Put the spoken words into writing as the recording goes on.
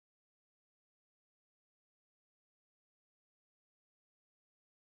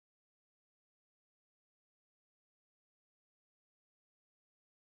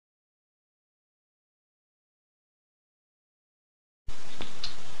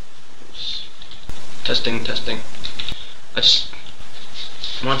Testing, testing. I just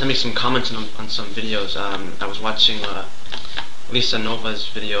wanted to make some comments on some videos. I was watching Lisa Nova's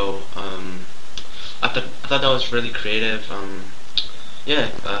video. I thought that was really creative.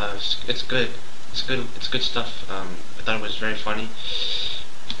 Yeah, it's good. It's good stuff. I thought it was very funny.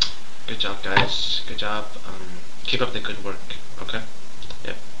 Good job, guys. Good job. Keep up the good work. Okay.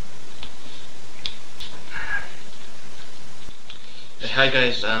 Yep. Hi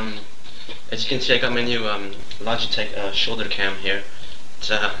guys. As you can see, I got my new Logitech shoulder cam here.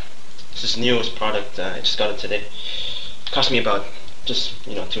 It's this newest product. I just got it today. It cost me about just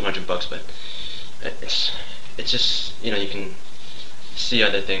 $200, but it's just you can see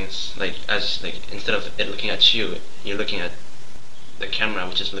other things like instead of it looking at you, you're looking at the camera,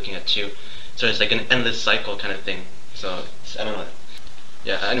 which is looking at you. So it's like an endless cycle kind of thing. So I don't know.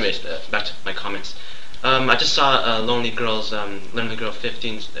 Yeah. Anyways, back to my comments. I just saw Lonely Girl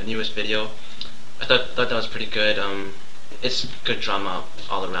 15's newest video. I thought that was pretty good. It's good drama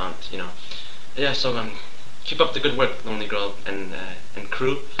all around, Yeah, so keep up the good work, Lonely Girl and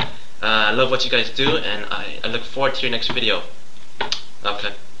crew. I love what you guys do, and I look forward to your next video.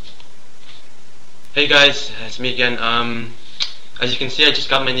 Okay. Hey guys, it's me again. As you can see, I just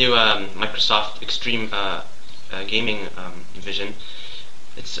got my new Microsoft Extreme Gaming Vision.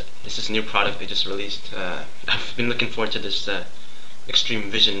 It's this new product they just released. I've been looking forward to this Extreme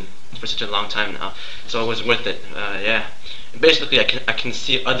Vision for such a long time now, so it was worth it. Yeah, basically I can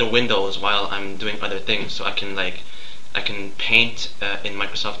see other windows while I'm doing other things, so I can paint in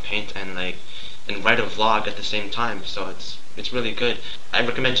Microsoft Paint and write a vlog at the same time. So it's really good. I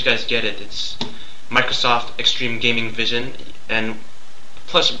recommend you guys get it. It's Microsoft Extreme Gaming Vision, and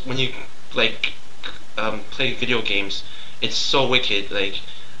plus when you play video games, it's so wicked.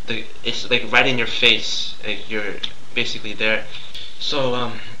 It's like right in your face. Like you're basically there.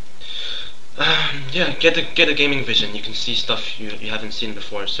 So yeah, get a gaming vision. You can see stuff you haven't seen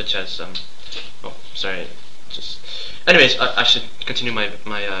before, such as oh, sorry. Anyways, I should continue my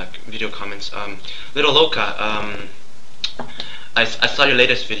video comments. Little Loca. I saw your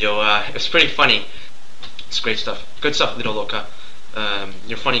latest video. It was pretty funny. It's great stuff. Good stuff, Little Loca.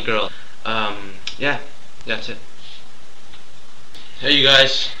 You're a funny girl. Yeah, that's it. Hey you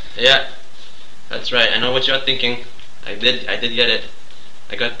guys, yeah, that's right. I know what you're thinking. I did get it.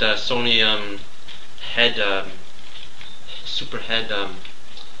 I got the Sony super head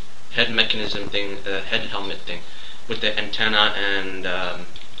mechanism thing, the head helmet thing, with the antenna and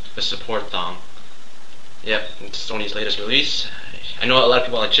the support thong. Yep, it's Sony's latest release. I know a lot of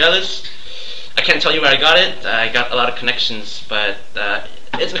people are jealous. I can't tell you where I got it. I got a lot of connections, but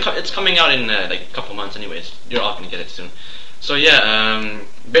it's coming out in like a couple months anyways. You're all gonna get it soon. So yeah,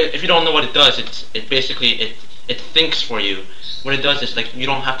 if you don't know what it does, it basically thinks for you. What it does is you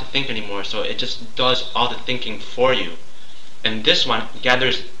don't have to think anymore, so it just does all the thinking for you. And this one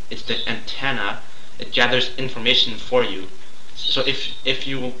gathers, it's the antenna, it gathers information for you. So if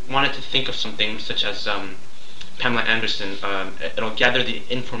you wanted to think of something such as Pamela Anderson, it'll gather the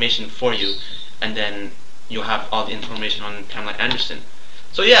information for you, and then you'll have all the information on Pamela Anderson.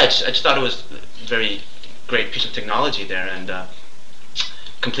 So yeah, I just thought it was very great piece of technology there, and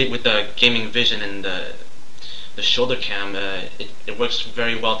complete with the gaming vision and the shoulder cam. It works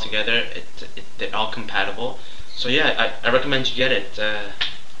very well together. They're all compatible. So yeah, I recommend you get it.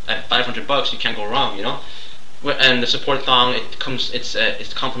 At $500, you can't go wrong, And the support thong,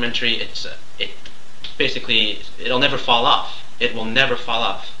 it's complimentary. It basically it'll never fall off. It will never fall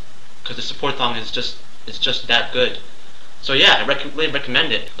off because the support thong is just that good. So yeah, I really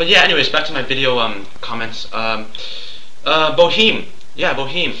recommend it. But yeah, anyways, back to my video comments. Boheme. Yeah,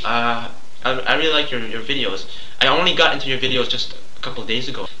 Boheme. I really like your videos. I only got into your videos just a couple of days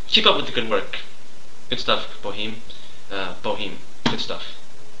ago. Keep up with the good work. Good stuff, Boheme. Boheme. Good stuff.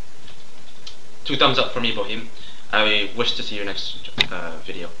 2 thumbs up for me, Boheme. I wish to see your next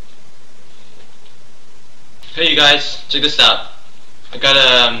video. Hey you guys, check this out. I got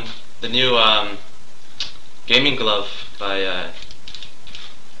the new gaming glove by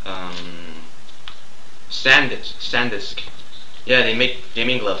SanDisk. Yeah, they make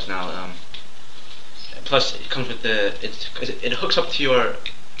gaming gloves now. Plus, it comes with it hooks up to your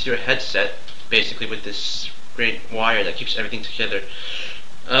headset basically with this great wire that keeps everything together.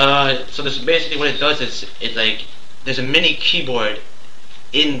 So this basically what it does is there's a mini keyboard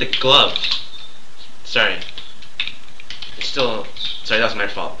in the glove. Sorry, that was my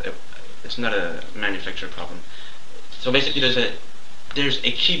fault. It's not a manufacturer problem. So basically there's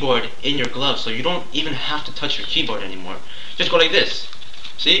a keyboard in your glove, so you don't even have to touch your keyboard anymore. Just go like this.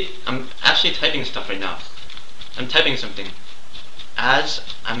 See? I'm actually typing stuff right now. I'm typing something. as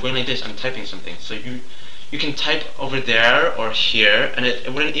I'm going like this, I'm typing something. So you can type over there or here, and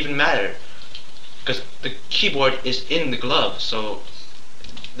it wouldn't even matter because the keyboard is in the glove. So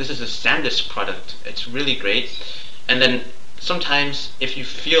this is a SanDisk product. It's really great. And then sometimes, if you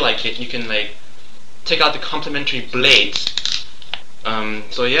feel like it, you can like take out the complementary blades.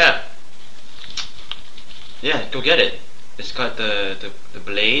 So yeah, go get it. It's got the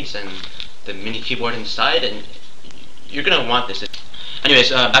blades and the mini keyboard inside, and you're gonna want this. Anyways,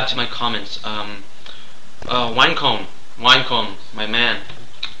 back to my comments. Winecomb, my man,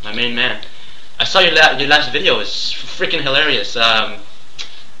 my main man. I saw your last video. It's freaking hilarious. It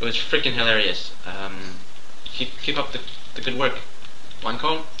was freaking hilarious. Keep up the good work.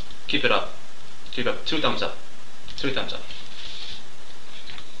 Winecomb, keep it up. Keep up. 2 thumbs up. 2 thumbs up.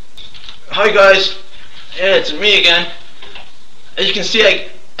 Hi guys. Yeah, it's me again. As you can see,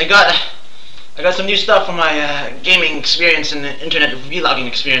 I got some new stuff from my gaming experience and the internet vlogging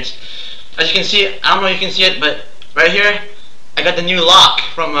experience. As you can see, I don't know if you can see it, but right here, I got the new lock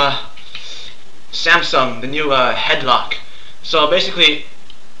from Samsung, the new head lock. So basically,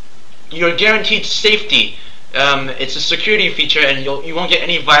 you're guaranteed safety. It's a security feature, and you won't get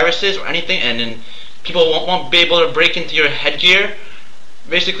any viruses or anything, and then people won't be able to break into your headgear.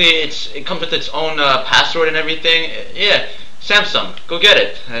 Basically, it comes with its own password and everything. Yeah, Samsung, go get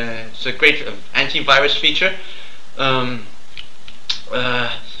it. It's a great antivirus feature.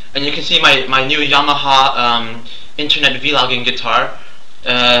 And you can see my new Yamaha internet vlogging guitar.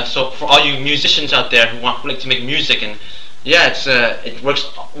 So for all you musicians out there who like to make music, and yeah, it works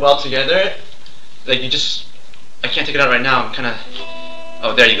well together. Like I can't take it out right now. I'm kind of.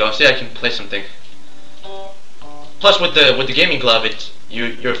 Oh, there you go. See, I can play something. Plus, with the gaming glove,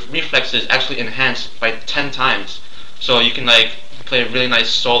 your reflexes actually enhanced by 10 times. So you can like play a really nice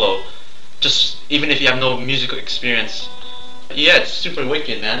solo, just even if you have no musical experience. Yeah, it's super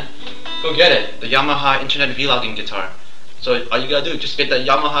wicked, man. Go get it. The Yamaha internet vlogging guitar. So all you gotta do is just get that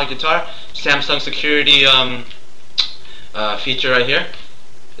Yamaha guitar, Samsung security feature right here.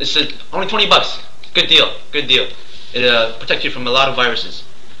 It's only 20 bucks. Good deal. Good deal. It protects you from a lot of viruses.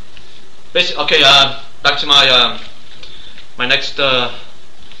 Basically, okay. Back to my my next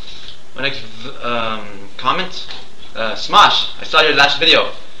comment. Smosh, I saw your last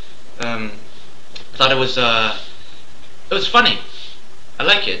video. Thought it was funny. I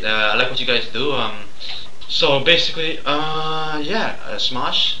like it. I like what you guys do. So basically, yeah,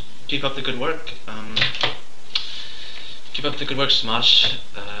 Smosh, keep up the good work. Keep up the good work, Smosh.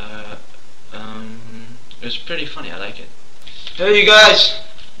 It was pretty funny. I like it. Hey, you guys,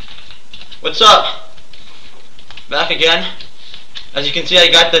 what's up? Back again. As you can see, I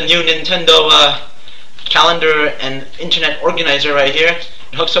got the new Nintendo calendar and internet organizer right here.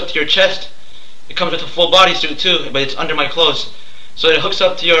 It hooks up to your chest. It comes with a full bodysuit too, but it's under my clothes. So it hooks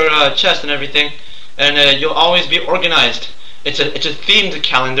up to your chest and everything, and you'll always be organized. It's a themed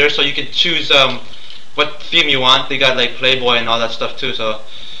calendar, so you can choose what theme you want. They got like Playboy and all that stuff too. So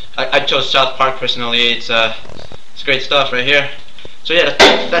I chose South Park personally. It's great stuff right here. So yeah,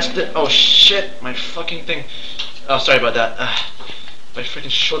 that's the. Oh shit, my fucking thing. Oh, sorry about that. My freaking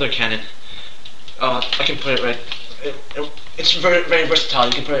shoulder cannon. I can put it right. It's very versatile.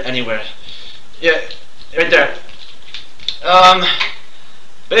 You can put it anywhere. Yeah, right there.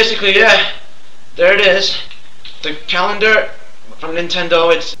 Basically, yeah, there it is. The calendar from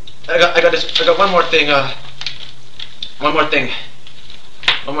Nintendo. I got one more thing. One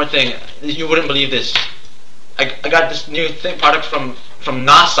more thing. You wouldn't believe this. I got this new product from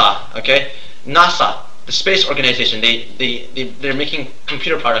NASA. Okay, NASA, the space organization. They're making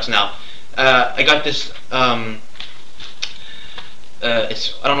computer products now. I got this.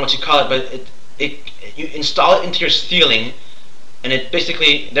 It's, I don't know what you call it, but you install it into your ceiling, and it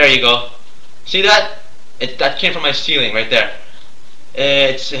basically, there you go. See that? That came from my ceiling right there.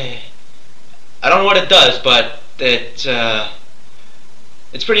 I don't know what it does, but it's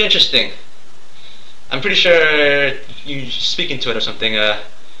pretty interesting. I'm pretty sure you speak into it or something. I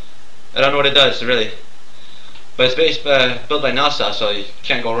don't know what it does really, but it's built by NASA, so you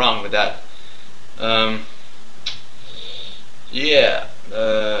can't go wrong with that. Yeah.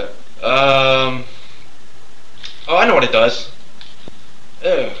 Oh, I know what it does.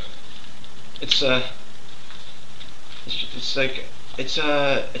 Oh, it's like it's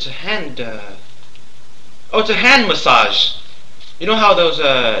a hand. Oh, it's a hand massage. You know how those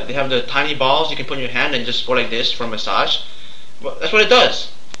they have the tiny balls you can put in your hand and just go like this for massage? Well, that's what it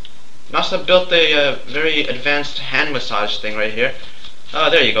does. NASA built a very advanced hand massage thing right here. Oh,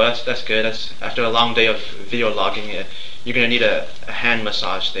 there you go. That's good. That's after a long day of video logging. You're gonna need a hand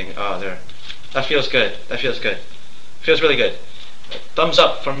massage thing. Oh, there. That feels good. That feels good. Feels really good. Thumbs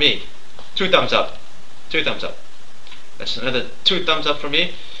up from me. 2 thumbs up. 2 thumbs up. That's another 2 thumbs up for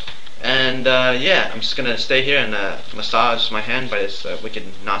me. And yeah, I'm just gonna stay here and massage my hand by this wicked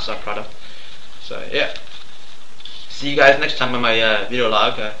NASA product. So yeah, see you guys next time on my video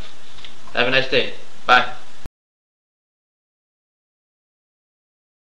log. Have a nice day. Bye.